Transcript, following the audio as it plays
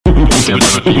senta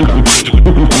na pica,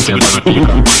 senta na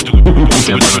pica,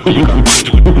 senta na pica,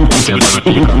 senta na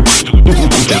pica,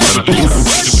 senta na pica, senta na pica,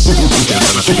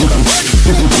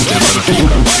 senta na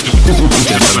pica,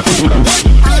 senta na pica.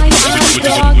 Ai,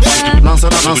 droga. Lança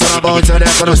na bola de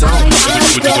xereca no chão.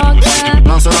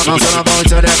 Lança na bola de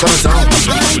xereca no chão.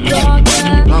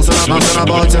 Lança na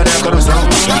bola de xereca no chão.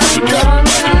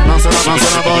 Lança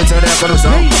na bola de xereca no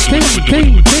chão.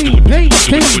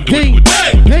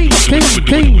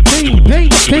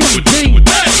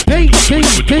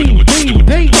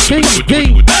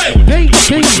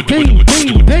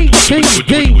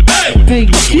 Vem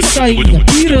de sainha,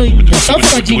 piranha,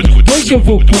 safadinha. Hoje eu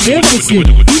vou comer você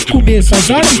e comer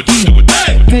suas amiguinhas.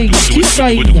 Vem de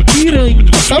sainha, piranha,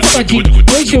 safadinha.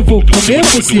 Hoje eu vou comer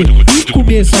você e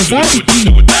comer suas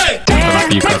amiguinhas.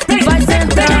 Vai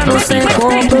sentando sem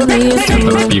compromisso.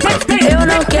 Eu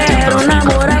não quero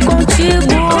namorar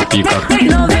contigo.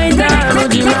 Não vem dando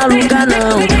de maluca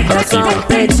não. É só um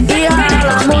pente e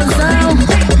rala, mozão.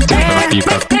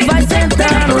 Vai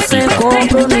sentando sem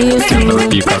compromisso.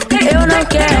 Eu não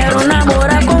quero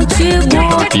namorar contigo.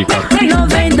 Não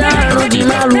vem dando de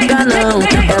maluca não.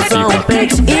 É só um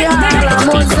pente e rala,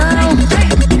 mozão.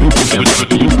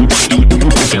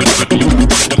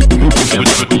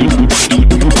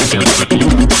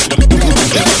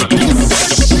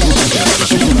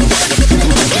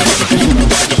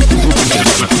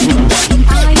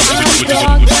 Ai,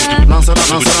 droga. Lança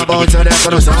na bola de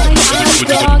xereca no chão.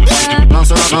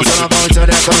 Lança na bola de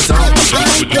xereca no chão.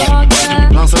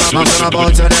 Lança na bola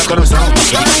de xereca no chão.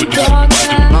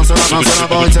 Lança na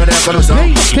bola de xereca no chão.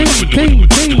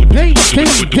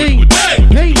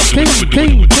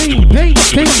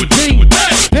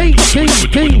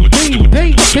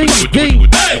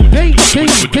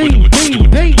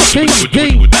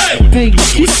 Vem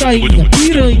de sainha,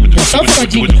 piranha,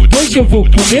 safadinha. Hoje eu vou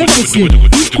comer você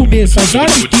e comer suas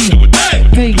amiguinhas.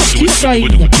 Vem de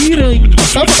sainha, piranha,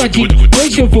 safadinha.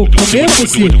 Hoje eu vou comer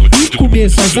você e comer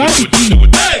suas amiguinhas.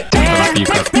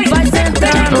 Vai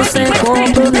sentando sem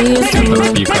compromisso.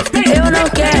 Eu não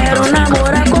quero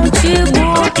namorar contigo.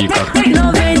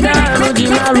 Não